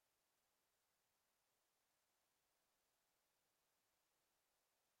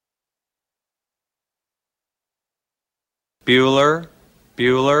Bueller,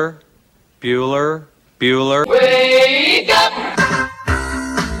 Bueller, Bueller, Bueller. Wake up!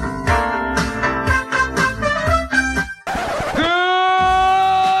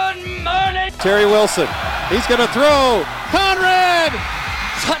 Good morning! Terry Wilson. He's going to throw. Conrad!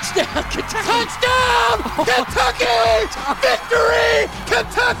 Touchdown, Kentucky! Touchdown! Kentucky! Victory!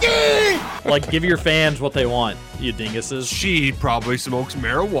 Kentucky! Like, give your fans what they want, you dinguses. She probably smokes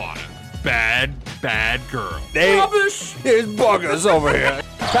marijuana. Bad, bad girl. Rubbish! Here's Buggers over here.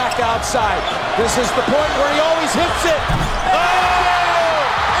 Back outside. This is the point where he always hits it. Oh!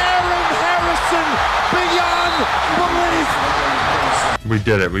 Aaron Harrison beyond belief. We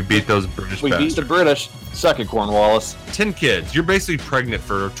did it. We beat those British We beat the British. Second, Cornwallis. 10 kids. You're basically pregnant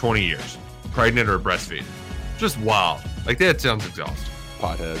for 20 years. Pregnant or breastfeeding. Just wild. Like, that sounds exhausting.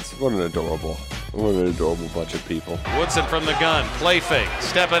 Potheads. What an adorable bunch of people. Woodson from the gun. Play fake.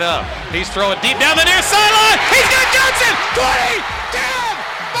 Step it up. He's throwing deep down the near sideline. He's got Johnson. 20, 10,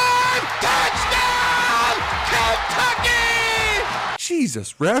 5, touchdown, Kentucky!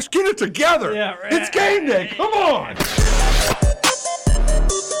 Jesus, Rash, get it together. Yeah, right. It's game day. Come on.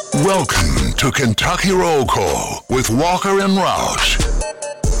 Welcome to Kentucky Roll Call with Walker and Roush.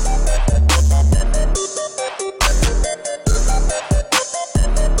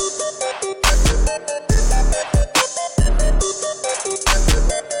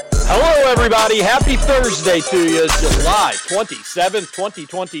 Hello, everybody. Happy Thursday to you. July 27th,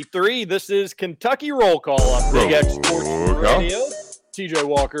 2023. This is Kentucky Roll Call on Big X Sports Radio. TJ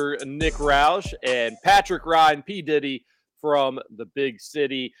Walker, Nick Roush, and Patrick Ryan, P. Diddy from the big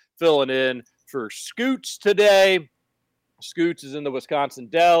city, filling in for Scoots today. Scoots is in the Wisconsin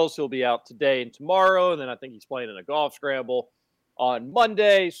Dells. He'll be out today and tomorrow, and then I think he's playing in a golf scramble on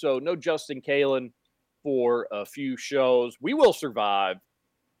Monday. So no Justin Kalen for a few shows. We will survive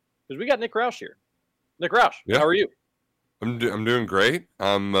because we got Nick Roush here. Nick Roush, How are you? I'm doing great.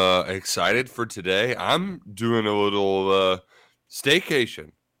 I'm excited for today. I'm doing a little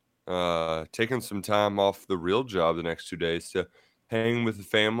staycation. Taking some time off the real job the next 2 days to hang with the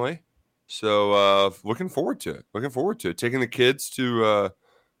family. So looking forward to it. Taking the kids to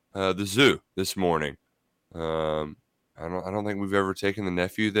the zoo this morning. I don't think we've ever taken the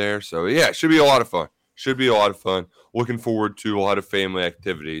nephew there. So yeah, it should be a lot of fun. Looking forward to a lot of family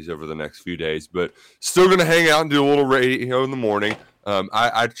activities over the next few days, but still going to hang out and do a little radio in the morning.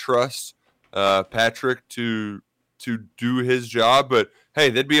 I trust Patrick to do his job, but hey,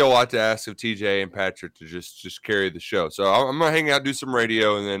 that'd be a lot to ask of TJ and Patrick to just carry the show. So I'm going to hang out, do some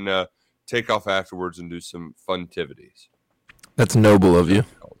radio, and then take off afterwards and do some fun activities. That's noble of you.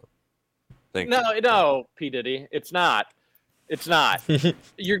 Thank you. No, P. Diddy. It's not.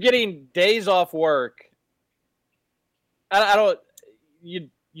 You're getting days off work. I don't.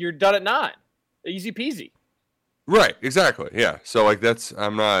 You're done at 9. Easy peasy. Right. Exactly. Yeah. So like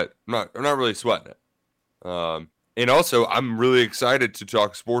I'm not really sweating it. And also, I'm really excited to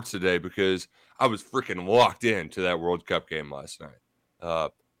talk sports today because I was freaking locked into that World Cup game last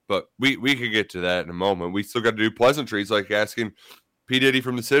night. But we could get to that in a moment. We still got to do pleasantries like asking P. Diddy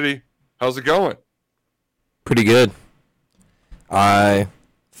from the city, how's it going? Pretty good. I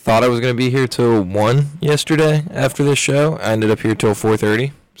thought I was going to be here till 1 yesterday after this show. I ended up here till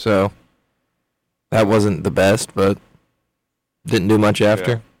 4:30, so that wasn't the best, but didn't do much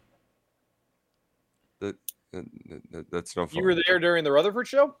after. Yeah. That's no fun. You were there during the Rutherford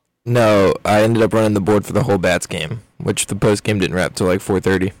show? No, I ended up running the board for the whole Bats game, which the post game didn't wrap till like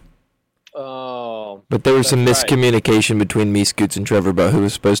 4:30. Oh. But there was some miscommunication between me, Scoots, and Trevor about who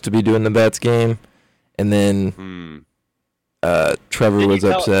was supposed to be doing the Bats game, and then Trevor was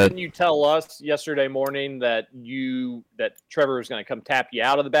upset. Didn't you tell us yesterday morning that Trevor was going to come tap you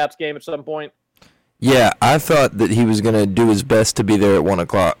out of the Bats game at some point? Yeah, I thought that he was going to do his best to be there at 1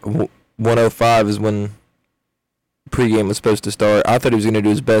 o'clock. 1:05 is when pregame was supposed to start. I thought he was going to do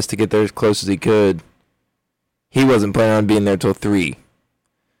his best to get there as close as he could. He wasn't planning on being there till 3.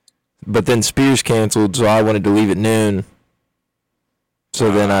 But then Spears canceled, so I wanted to leave at noon.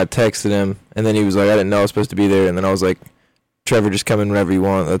 So then I texted him, and then he was like, I didn't know I was supposed to be there. And then I was like, Trevor, just come in whenever you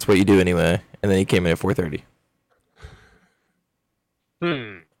want. That's what you do anyway. And then he came in at 4:30.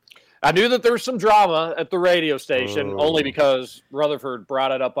 I knew that there was some drama at the radio station, only because Rutherford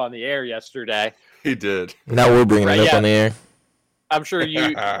brought it up on the air yesterday. He did. Now we're bringing it up on the air. I'm sure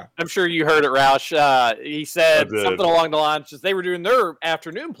you heard it, Roush. He said something along the lines, they were doing their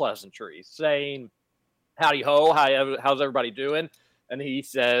afternoon pleasantries, saying, howdy ho, how's everybody doing? And he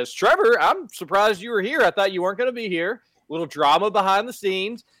says, Trevor, I'm surprised you were here. I thought you weren't going to be here. Little drama behind the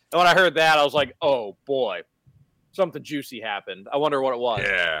scenes. And when I heard that, I was like, oh, boy, something juicy happened. I wonder what it was.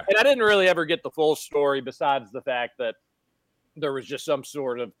 Yeah. And I didn't really ever get the full story besides the fact that there was just some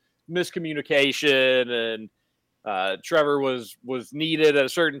sort of miscommunication and Trevor was needed at a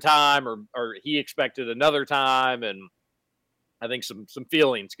certain time or he expected another time. And I think some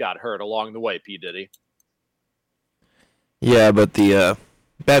feelings got hurt along the way, P. Diddy. Yeah, but the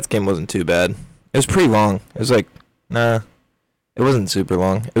Bats game wasn't too bad. It was pretty long. It was like, it wasn't super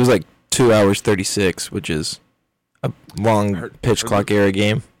long. It was like 2 hours 36, which is a long pitch clock era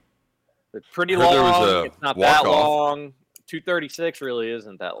game. It's pretty long. It's not that long. 2:36 really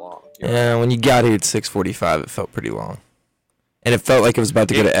isn't that long. Yeah, when you got here at 6:45, it felt pretty long. And it felt like it was about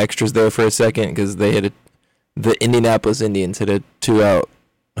to go to extras there for a second because they hit the Indianapolis Indians hit a 2-out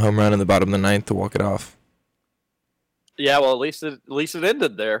home run in the bottom of the ninth to walk it off. Yeah, well, at least it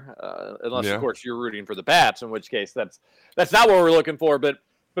ended there, unless of course you're rooting for the Bats, in which case that's not what we're looking for. But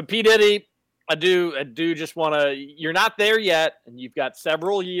P. Diddy, I do just want to. You're not there yet, and you've got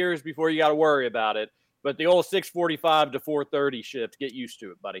several years before you got to worry about it. But the old 6:45 to 4:30 shift, get used to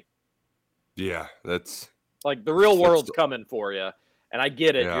it, buddy. Yeah, that's like the real world's coming for you, and I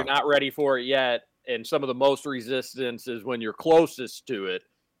get it. Yeah. You're not ready for it yet, and some of the most resistance is when you're closest to it,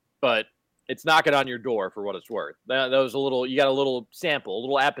 but it's knocking on your door for what it's worth. That was you got a little sample, a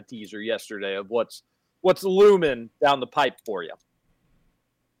little appetizer yesterday of what's looming down the pipe for you.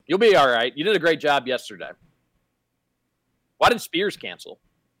 You'll be all right. You did a great job yesterday. Why did Spears cancel?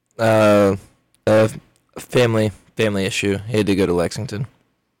 Family issue. He had to go to Lexington.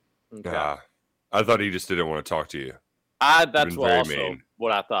 Okay. I thought he just didn't want to talk to you. That's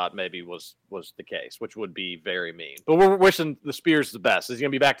what I thought maybe was the case, which would be very mean. But we're wishing the Spears the best. Is he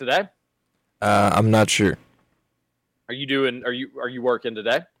gonna be back today? I'm not sure. Are you working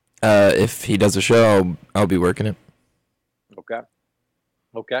today? If he does a show, I'll be working it.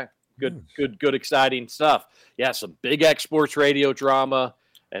 Okay. Good, exciting stuff. Yeah, some big X-Sports radio drama,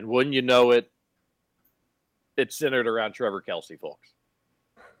 and wouldn't you know it, it's centered around Trevor Kelsey, folks.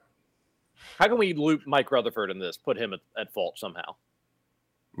 How can we loop Mike Rutherford in this, put him at fault somehow?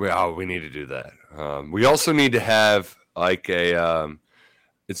 Well, we need to do that. We also need to have like a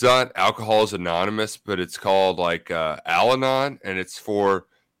it's not Alcoholics Anonymous, but it's called like Al-Anon, and it's for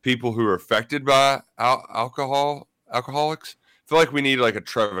people who are affected by alcoholics. I feel like we need like a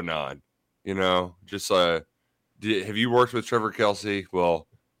Trevanon, just have you worked with Trevor Kelsey? Well,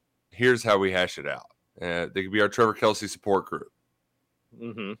 here's how we hash it out. They could be our Trevor Kelsey support group.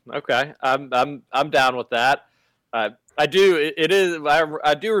 Mm-hmm. Okay. I'm down with that. I do.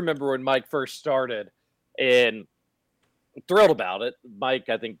 I do remember when Mike first started and thrilled about it. Mike,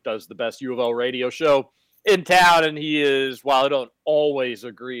 I think, does the best U of L radio show in town. And he is, while I don't always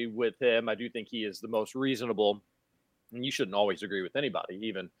agree with him, I do think he is the most reasonable. And you shouldn't always agree with anybody,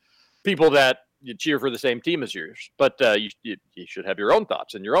 even people that you cheer for the same team as yours. But you should have your own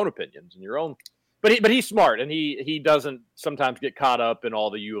thoughts and your own opinions and your own. But he's smart, and he doesn't sometimes get caught up in all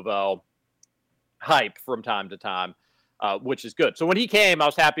the U of L hype from time to time, which is good. So when he came, I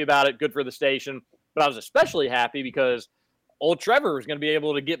was happy about it. Good for the station. But I was especially happy because old Trevor was going to be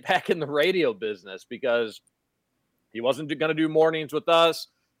able to get back in the radio business because he wasn't going to do mornings with us.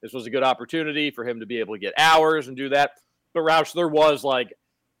 This was a good opportunity for him to be able to get hours and do that. But Roush, there was like,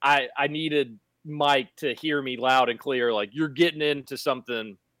 I needed Mike to hear me loud and clear. Like, you're getting into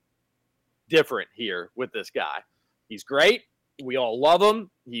something different here with this guy. He's great. We all love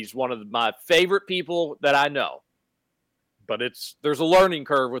him. He's one of my favorite people that I know. But there's a learning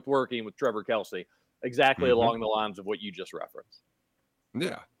curve with working with Trevor Kelsey, exactly along the lines of what you just referenced.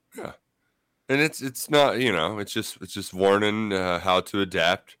 Yeah. And it's not, it's just learning how to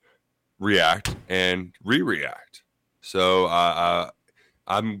adapt, react, and re-react. So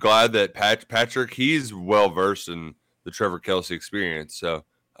I'm glad that Patrick, he's well versed in the Trevor Kelsey experience. So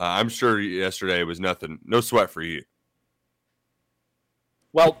I'm sure yesterday was no sweat for you.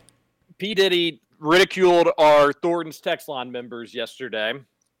 Well, P. Diddy ridiculed our Thornton's text line members yesterday.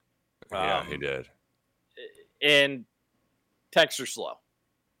 Yeah, he did. And texts are slow.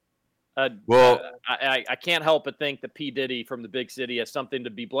 I can't help but think that P. Diddy from the big city has something to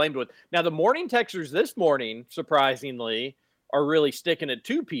be blamed with. Now, the morning texters this morning, surprisingly, are really sticking it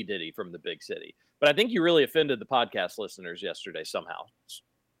to P. Diddy from the big city. But I think you really offended the podcast listeners yesterday somehow,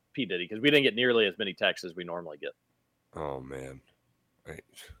 P. Diddy, because we didn't get nearly as many texts as we normally get. Oh, man. Right.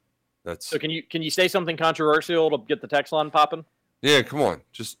 So can you say something controversial to get the text line popping? Yeah, come on.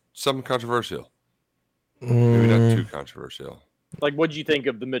 Just something controversial. Maybe not too controversial. Like, what did you think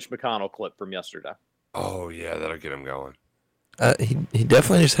of the Mitch McConnell clip from yesterday? Oh yeah, that'll get him going. He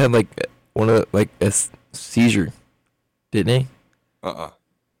definitely just had a seizure, didn't he?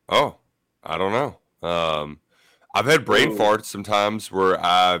 Oh, I don't know. I've had brain farts sometimes where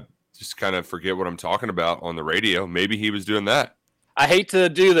I just kind of forget what I'm talking about on the radio. Maybe he was doing that. I hate to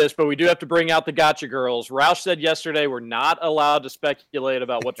do this, but we do have to bring out the gotcha girls. Roush said yesterday we're not allowed to speculate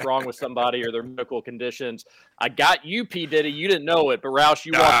about what's wrong with somebody or their medical conditions. I got you, P. Diddy. You didn't know it, but Roush,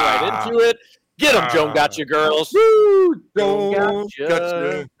 you walked right into it. Get them, Joan Gotcha girls. Woo! Joan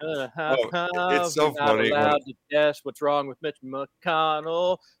Gotcha. It's so funny. Not allowed to guess what's wrong with Mitch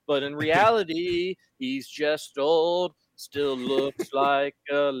McConnell, but in reality, he's just old. Still looks like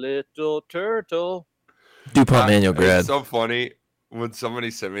a little turtle. DuPont manual grad. It's so funny. When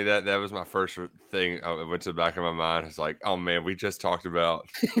somebody sent me that was my first thing. It went to the back of my mind. It's like, oh man, we just talked about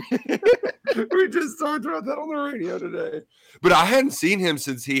that on the radio today. But I hadn't seen him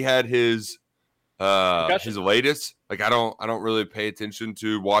since he had his latest. Like I don't really pay attention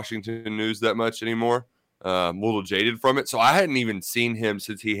to Washington news that much anymore. I'm a little jaded from it. So I hadn't even seen him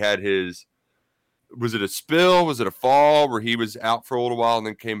since he had his. Was it a spill? Was it a fall where he was out for a little while and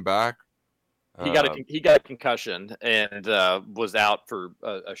then came back? He got a concussion and was out for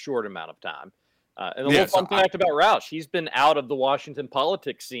a short amount of time. And a little fun fact about Roush, he's been out of the Washington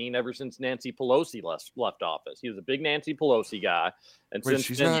politics scene ever since Nancy Pelosi left office. He was a big Nancy Pelosi guy, and since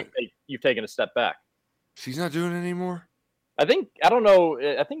then you've taken a step back. She's not doing it anymore? I don't know.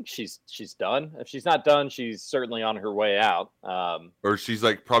 I think she's done. If she's not done, she's certainly on her way out. Or she's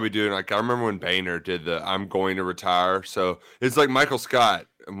like probably doing like I remember when Boehner did the "I'm going to retire." So it's like Michael Scott,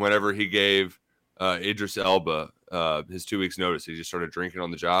 whenever he gave Idris Elba his 2 weeks notice, he just started drinking on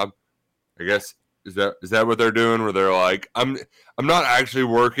the job. I guess is that what they're doing? Where they're like, I'm not actually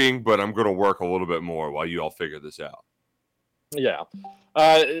working, but I'm going to work a little bit more while you all figure this out. Yeah,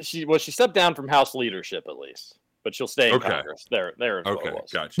 she stepped down from House leadership at least. But she'll stay in Congress. There. Okay,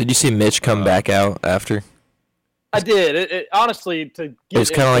 gotcha. Did you see Mitch come back out after? I did. It honestly, it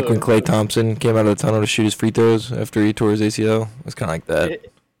was kind of like when Klay Thompson came out of the tunnel to shoot his free throws after he tore his ACL. It was kind of like that.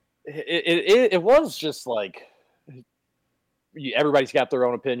 It was just like everybody's got their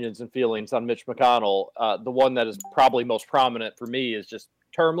own opinions and feelings on Mitch McConnell. The one that is probably most prominent for me is just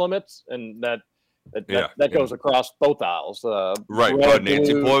term limits, and that goes across both aisles. Right, but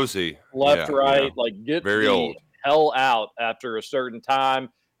Nancy Pelosi, left, right, like get very old. Hell out after a certain time,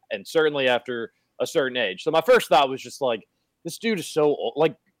 and certainly after a certain age. So my first thought was just like, this dude is so old.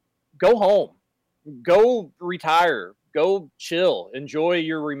 Like, go home, go retire, go chill, enjoy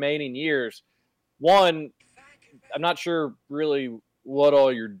your remaining years. One, I'm not sure really what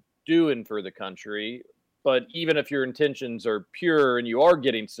all you're doing for the country, but even if your intentions are pure and you are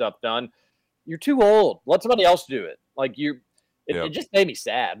getting stuff done, you're too old. Let somebody else do it. Like it just made me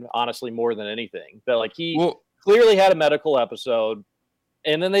sad, honestly, more than anything. That like he clearly had a medical episode,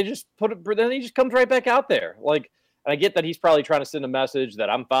 and then they just then he just comes right back out there. Like, I get that he's probably trying to send a message that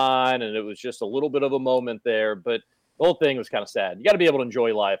I'm fine, and it was just a little bit of a moment there, but the whole thing was kind of sad. You got to be able to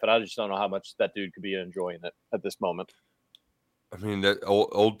enjoy life, and I just don't know how much that dude could be enjoying it at this moment. I mean, that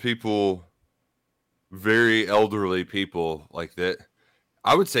old people, very elderly people like that.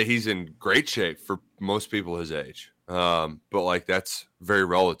 I would say he's in great shape for most people his age, but like that's very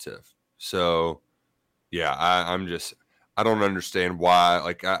relative. So, yeah, I don't understand why.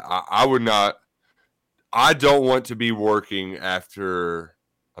 Like, I would not. I don't want to be working after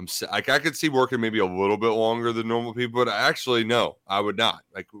I'm like I could see working maybe a little bit longer than normal people, but actually no, I would not.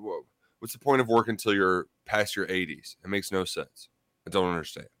 Like, what's the point of working until you're past your 80s? It makes no sense. I don't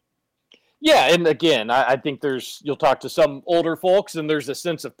understand. Yeah, and again, I think you'll talk to some older folks, and there's a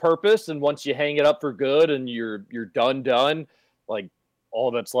sense of purpose, and once you hang it up for good and you're done, like all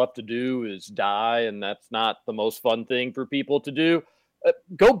that's left to do is die, and that's not the most fun thing for people to do.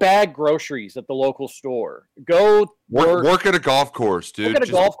 Go bag groceries at the local store. Go work at a golf course, dude. Work at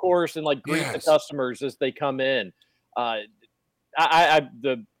a golf course and like greet the customers as they come in.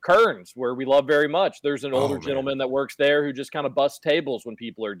 The Kearns, where we love very much, there's an older gentleman that works there who just kind of busts tables when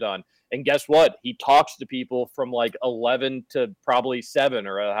people are done. And guess what? He talks to people from like 11 to probably 7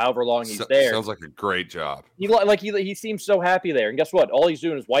 or however long he's there. Sounds like a great job. He seems so happy there. And guess what? All he's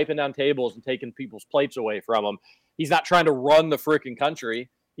doing is wiping down tables and taking people's plates away from them. He's not trying to run the freaking country.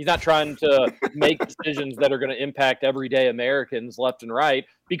 He's not trying to make decisions that are going to impact everyday Americans left and right.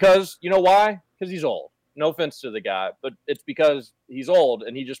 Because you know why? Because he's old. No offense to the guy, but it's because he's old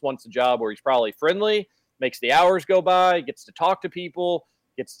and he just wants a job where he's probably friendly, makes the hours go by, gets to talk to people,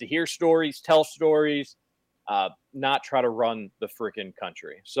 gets to hear stories, tell stories, not try to run the freaking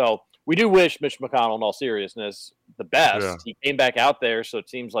country. So we do wish Mitch McConnell, in all seriousness, the best. Yeah. He came back out there, so it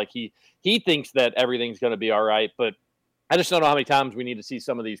seems like he thinks that everything's going to be all right. But I just don't know how many times we need to see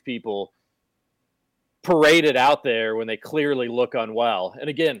some of these people paraded out there when they clearly look unwell. And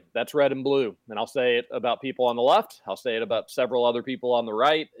again, that's red and blue. And I'll say it about people on the left. I'll say it about several other people on the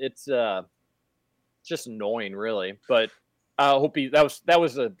right. It's just annoying, really. But I hope that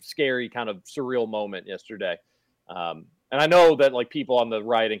was a scary kind of surreal moment yesterday. And I know that like people on the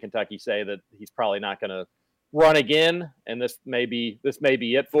right in Kentucky say that he's probably not going to run again, and this may be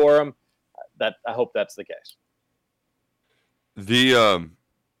it for him. That I hope that's the case.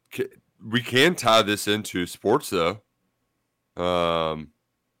 We can tie this into sports though,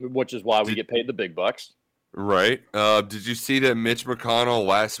 which is why we get paid the big bucks. Right. Did you see that Mitch McConnell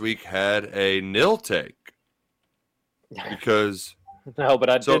last week had a nil take? Because no, but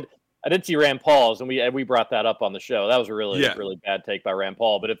I did see Rand Paul's, and we brought that up on the show. That was a really bad take by Rand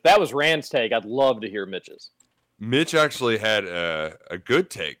Paul. But if that was Rand's take, I'd love to hear Mitch's. Mitch actually had a good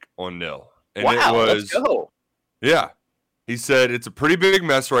take on nil. And wow, let's go. Yeah. He said it's a pretty big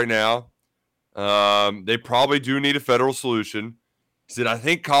mess right now. They probably do need a federal solution. He said, I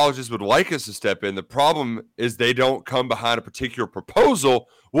think colleges would like us to step in. The problem is they don't come behind a particular proposal.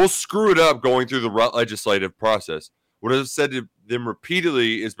 We'll screw it up going through the legislative process. What I've said to them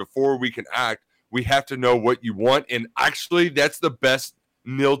repeatedly is before we can act, we have to know what you want. And actually, that's the best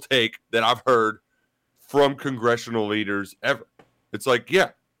nil take that I've heard from congressional leaders ever. It's like, yeah,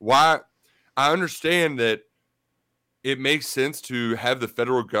 why? I understand that it makes sense to have the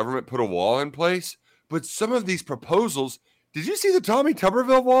federal government put a wall in place, but some of these proposals, did you see the Tommy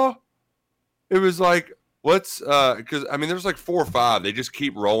Tuberville wall? It was like, there's like 4 or 5. They just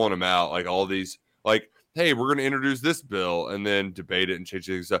keep rolling them out. Like all these, like, hey, we're going to introduce this bill and then debate it and change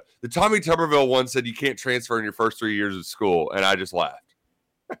things up. The Tommy Tuberville one said you can't transfer in your first 3 years of school. And I just laughed.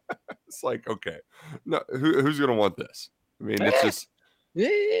 It's like, okay, no, who's going to want this? I mean, it's just,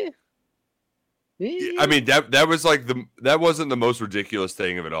 I mean, that was like that wasn't the most ridiculous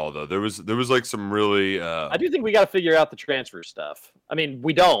thing of it all, though. There was like some really. I do think we got to figure out the transfer stuff. I mean,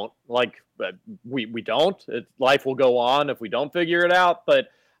 we don't but we don't. Life will go on if we don't figure it out. But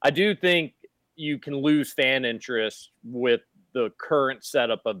I do think you can lose fan interest with the current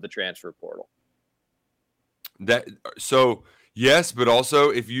setup of the transfer portal. Yes, but also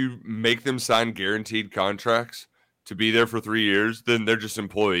if you make them sign guaranteed contracts to be there for 3 years, then they're just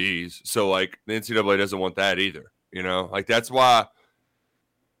employees. So like the NCAA doesn't want that either. You know, like that's why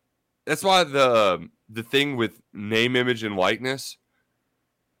the thing with name, image, and likeness,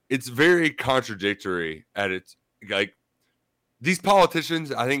 it's very contradictory at its like these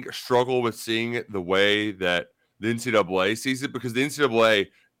politicians, I think, struggle with seeing it the way that the NCAA sees it, because the NCAA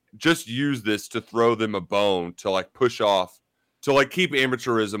just use this to throw them a bone to like push off, to like keep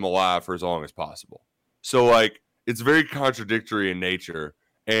amateurism alive for as long as possible. So like it's very contradictory in nature,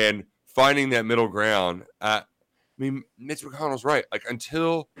 and finding that middle ground. I mean, Mitch McConnell's right. Like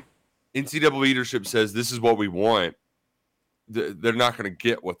until NCAA leadership says this is what we want, they're not going to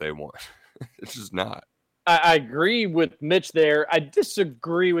get what they want. It's just not. I agree with Mitch there. I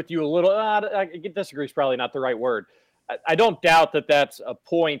disagree with you a little. Disagree is probably not the right word. I don't doubt that that's a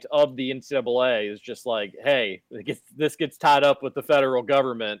point of the NCAA, is just like, hey, this gets tied up with the federal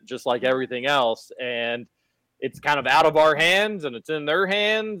government, just like everything else. And it's kind of out of our hands and it's in their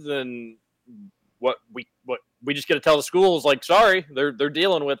hands. And what we just got to tell the schools, like, sorry, they're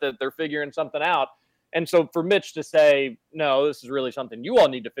dealing with it. They're figuring something out. And so for Mitch to say, no, this is really something you all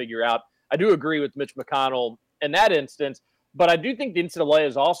need to figure out, I do agree with Mitch McConnell in that instance. But I do think the NCAA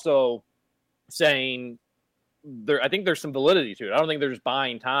is also saying, I think there's some validity to it. I don't think they're just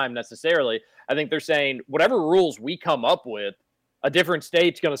buying time necessarily. I think they're saying whatever rules we come up with, a different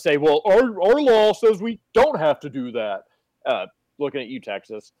state's going to say, well, our law says we don't have to do that. Looking at you,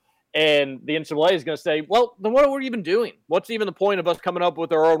 Texas. And the NCAA is going to say, well, then what are we even doing? What's even the point of us coming up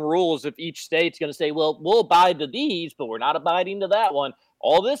with our own rules if each state's going to say, well, we'll abide to these, but we're not abiding to that one.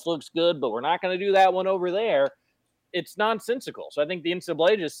 All this looks good, but we're not going to do that one over there. It's nonsensical. So I think the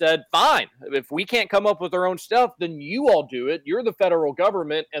NCAA just said, fine, if we can't come up with our own stuff, then you all do it. You're the federal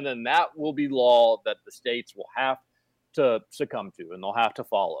government, and then that will be law that the states will have to succumb to, and they'll have to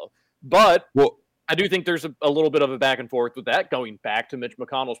follow. But I do think there's a little bit of a back and forth with that, going back to Mitch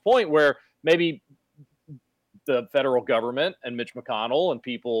McConnell's point, where maybe the federal government and Mitch McConnell and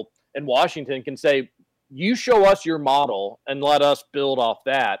people in Washington can say, you show us your model and let us build off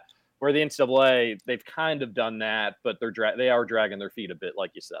that. Where the NCAA, they've kind of done that, but they are dragging their feet a bit,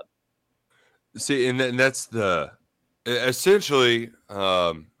 like you said. See, and that's essentially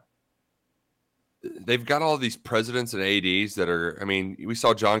they've got all these presidents and ADs that are. I mean, we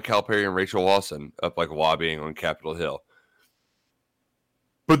saw John Calipari and Rachel Lawson up like lobbying on Capitol Hill,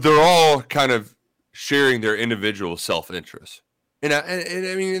 but they're all kind of sharing their individual self-interest, and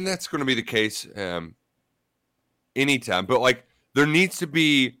I mean, and that's going to be the case. anytime. But like, there needs to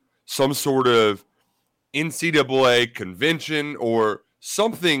be some sort of NCAA convention or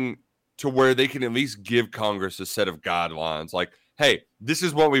something to where they can at least give Congress a set of guidelines. Like, hey, this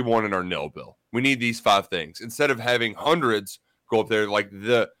is what we want in our NIL bill. We need these 5 things. Instead of having hundreds go up there, like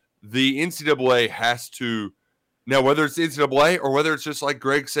the NCAA has to now, whether it's NCAA or whether it's just like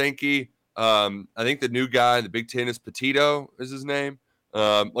Greg Sankey. I think the new guy in the Big Ten is Petito is his name.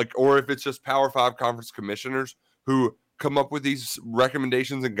 Or if it's just Power 5 conference commissioners who come up with these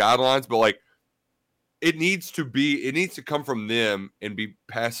recommendations and guidelines, but like it needs to come from them and be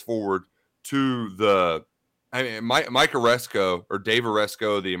passed forward to Mike Oresco or Dave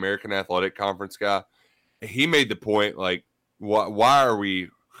Oresco, the American Athletic Conference guy. He made the point, like, why are we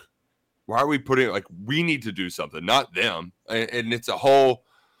putting, like, we need to do something, not them. And it's a whole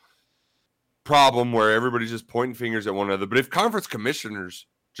problem where everybody's just pointing fingers at one another. But if conference commissioners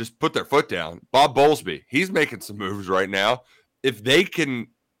just put their foot down, Bob Bowlesby, he's making some moves right now. If they can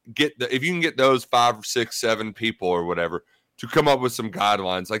if you can get those 5, 6, 7 people or whatever to come up with some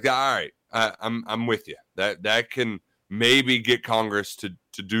guidelines, like, all right, I'm with you. That can maybe get Congress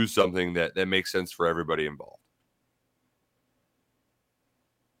to do something that makes sense for everybody involved.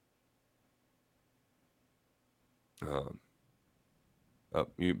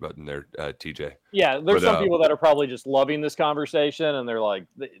 Mute button there, TJ. Yeah, there's some people that are probably just loving this conversation, and they're like,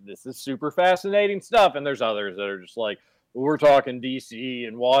 this is super fascinating stuff. And there's others that are just like, we're talking D.C.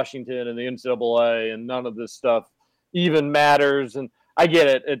 and Washington and the NCAA, and none of this stuff even matters. And I get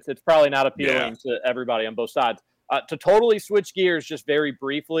it. It's probably not appealing to everybody on both sides. To totally switch gears just very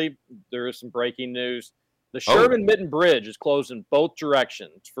briefly, there is some breaking news. The Sherman-Mitten Bridge is closed in both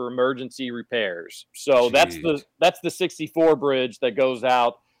directions for emergency repairs. So that's the 64 bridge that goes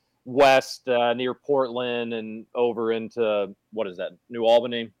out west near Portland and over into, what is that, New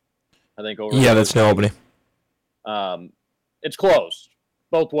Albany? I think over. Yeah, that's New Albany. It's closed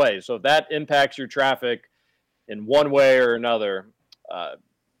both ways. So if that impacts your traffic in one way or another,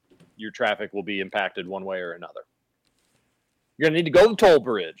 your traffic will be impacted one way or another. You're going to need to go to the toll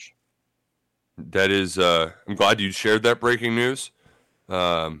bridge. That is, I'm glad you shared that breaking news.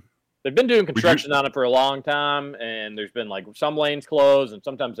 They've been doing construction on it for a long time, and there's been like some lanes closed, and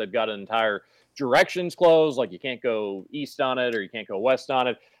sometimes they've got entire directions closed, like you can't go east on it or you can't go west on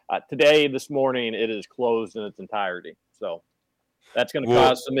it. This morning, it is closed in its entirety. So that's going to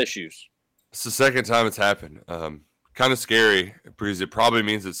cause some issues. It's the second time it's happened. Kind of scary because it probably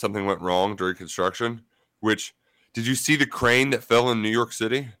means that something went wrong during construction. Which, did you see the crane that fell in New York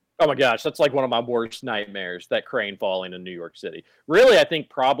City? Oh my gosh, that's like one of my worst nightmares, that crane falling in New York City. Really, I think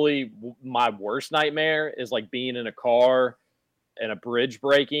probably my worst nightmare is like being in a car and a bridge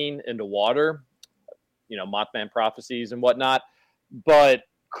breaking into water, Mothman prophecies and whatnot. But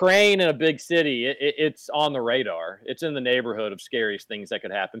crane in a big city, it's on the radar. It's in the neighborhood of scariest things that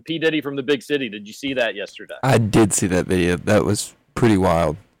could happen. P. Diddy from the big city, did you see that yesterday? I did see that video. That was pretty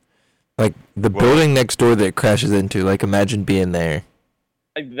wild. Like the building next door that it crashes into, like imagine being there.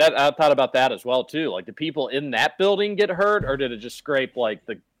 I thought about that as well too. Like, did people in that building get hurt, or did it just scrape like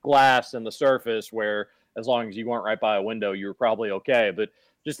the glass and the surface? Where as long as you weren't right by a window, you were probably okay. But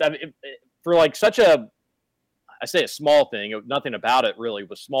just for like such a small thing, nothing about it really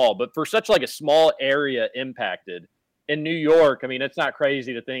was small. But for such like a small area impacted in New York, I mean, it's not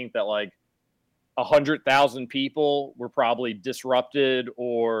crazy to think that like 100,000 people were probably disrupted,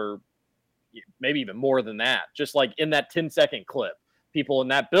 or maybe even more than that. Just like in that 10-second clip. People in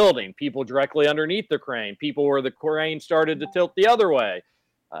that building, people directly underneath the crane, people where the crane started to tilt the other way.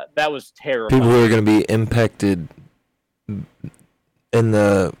 That was terrifying. People who are going to be impacted in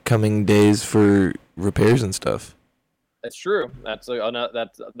the coming days for repairs and stuff. That's true. That's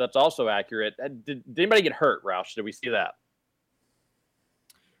also accurate. Did anybody get hurt, Roush? Did we see that?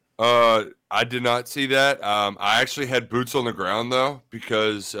 I did not see that. I actually had boots on the ground though,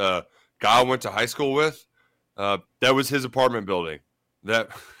 because guy I went to high school with, that was his apartment building.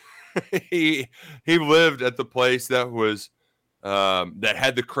 That he lived at the place that was that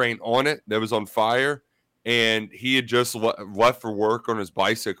had the crane on it, that was on fire, and he had just left for work on his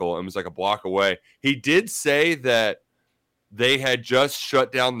bicycle and was like a block away. He did say that they had just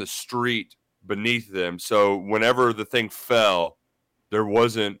shut down the street beneath them, so whenever the thing fell, there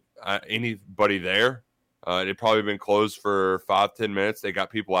wasn't anybody there. It had probably been closed for 5-10 minutes. They got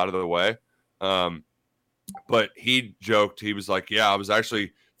people out of the way. But he joked, he was like, yeah, I was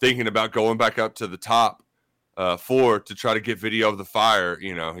actually thinking about going back up to the top floor to try to get video of the fire.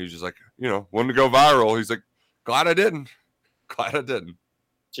 He was just like, wanted to go viral. He's like, glad I didn't.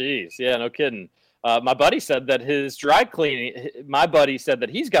 Jeez, yeah, no kidding. My buddy said that his dry cleaning. My buddy said that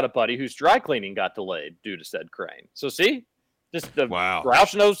he's got a buddy whose dry cleaning got delayed due to said crane. So see, just Wow.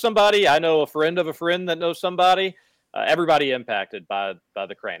 Roush knows somebody. I know a friend of a friend that knows somebody. Everybody impacted by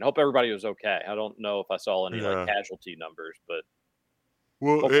the crane. I hope everybody was okay. I don't know if I saw any like casualty numbers, but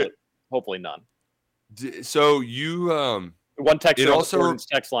hopefully none. So you one texter on also the Gordon's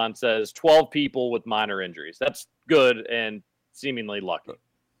text line says 12 people with minor injuries. That's good and seemingly lucky.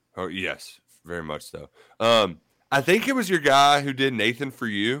 Oh yes, very much so. I think it was your guy who did Nathan For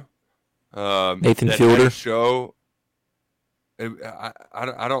You. Nathan that Fielder had a show.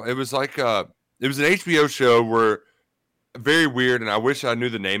 I don't. It was like it was an HBO show where very weird, and I wish I knew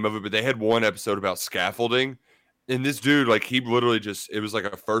the name of it, but they had one episode about scaffolding, and this dude, like, he literally it was like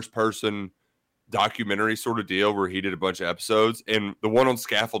a first person documentary sort of deal where he did a bunch of episodes, and the one on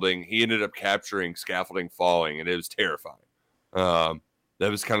scaffolding, he ended up capturing scaffolding falling, and it was terrifying. That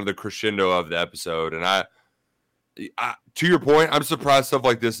was kind of the crescendo of the episode, and I to your point, I'm surprised stuff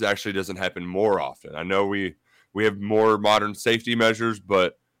like this actually doesn't happen more often. I know we have more modern safety measures,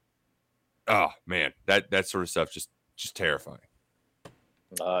 but oh man, that sort of stuff just terrifying.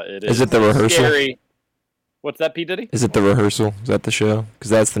 Is it the rehearsal? Scary. What's that, P. Diddy? Is it the rehearsal? Is that the show?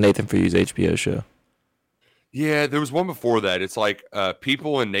 Because that's the Nathan For You's HBO show. Yeah, there was one before that. It's like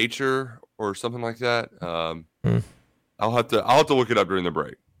People in Nature or something like that. I'll have to look it up during the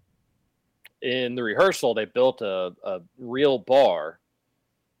break. In the rehearsal, they built a real bar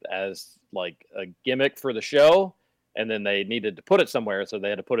as like a gimmick for the show, and then they needed to put it somewhere, so they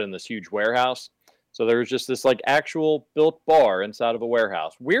had to put it in this huge warehouse. So there was just this like actual built bar inside of a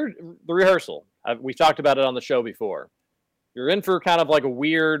warehouse. Weird, the rehearsal. We talked about it on the show before. You're in for kind of like a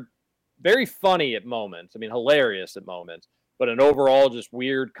weird, very funny at moments. I mean, hilarious at moments, but an overall just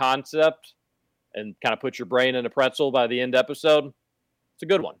weird concept, and kind of put your brain in a pretzel by the end episode. It's a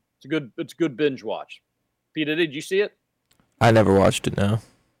good one. It's a good binge watch. Peter, did you see it? I never watched it, no.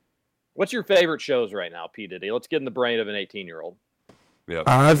 What's your favorite shows right now, P. Diddy? Let's get in the brain of an 18-year-old. Yeah.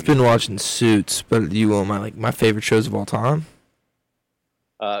 I've been watching Suits, but you want my favorite shows of all time?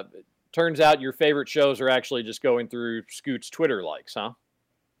 Turns out your favorite shows are actually just going through Scoot's Twitter likes, huh?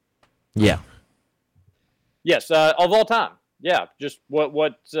 Yeah. Yes, of all time. Yeah, just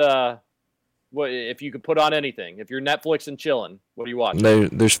what if you could put on anything? If you're Netflix and chilling, what are you watching?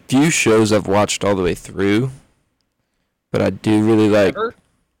 There's few shows I've watched all the way through, but I do really like. Ever?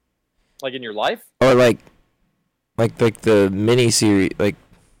 Like in your life? Or like the mini series, like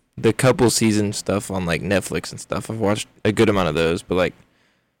the couple season stuff on like Netflix and stuff. I've watched a good amount of those, but like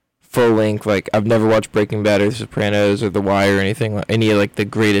full length, like I've never watched Breaking Bad or The Sopranos or The Wire or anything like any of like the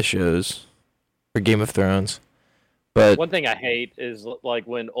greatest shows or Game of Thrones. But one thing I hate is like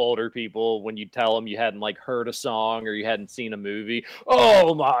when older people, when you tell them you hadn't like heard a song or you hadn't seen a movie.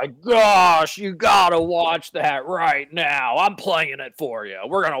 Oh my gosh, you gotta watch that right now. I'm playing it for you.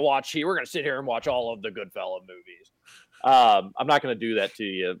 We're gonna sit here and watch all of the Goodfellas movies. I'm not gonna do that to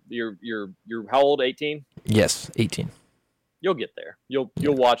you. You're how old? 18? Yes, 18. You'll get there. You'll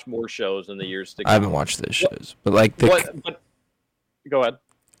watch more shows in the years to come. I haven't watched those shows, but like go ahead.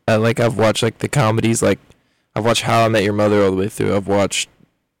 I've watched like the comedies, like I've watched How I Met Your Mother all the way through. I've watched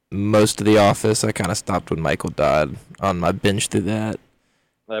most of The Office. I kind of stopped when Michael died on my binge through that.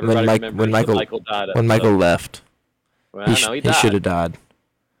 When Michael died. When Michael left. Well, he should have died.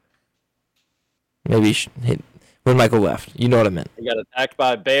 Maybe when Michael left. You know what I meant. He got attacked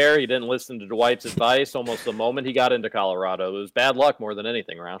by a bear. He didn't listen to Dwight's advice almost the moment he got into Colorado. It was bad luck more than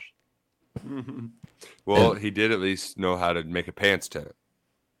anything, Roush. Well, he did at least know how to make a pants tent.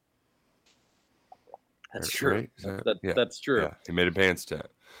 That's true. That's true. Yeah, he made a pants tent.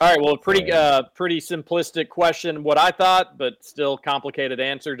 All right. Well, pretty simplistic question. What I thought, but still complicated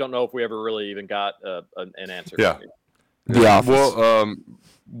answer. Don't know if we ever really even got an answer. Yeah. The Office. Well,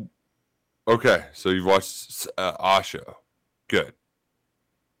 okay. So you've watched Osho. Good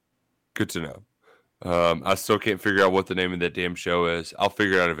to know. I still can't figure out what the name of that damn show is. I'll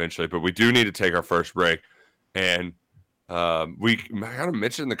figure it out eventually. But we do need to take our first break, and we kind of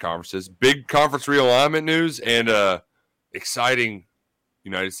mentioned the conferences, big conference realignment news, and exciting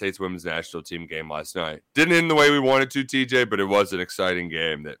United States women's national team game last night. Didn't end the way we wanted to, TJ, but it was an exciting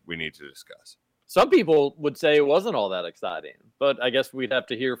game that we need to discuss. Some people would say it wasn't all that exciting, but I guess we'd have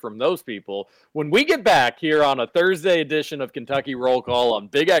to hear from those people when we get back here on a Thursday edition of Kentucky Roll Call on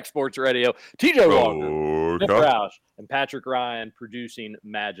Big X Sports Radio. TJ Walker, Nick Roush, and Patrick Ryan producing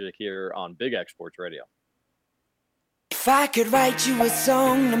magic here on Big X Sports Radio. If I could write you a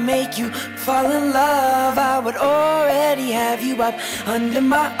song to make you fall in love, I would already have you up under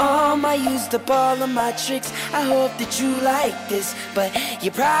my arm. I used up all of my tricks, I hope that you like this, but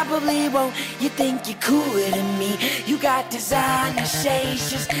you probably won't. You think you're cooler than me. You got designer shades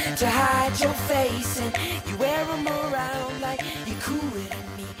just to hide your face, and you wear them around like you're cooler than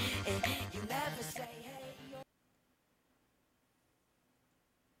me, and you never say hey.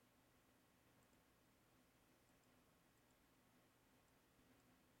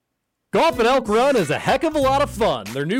 Golf at Elk Run is a heck of a lot of fun. Their new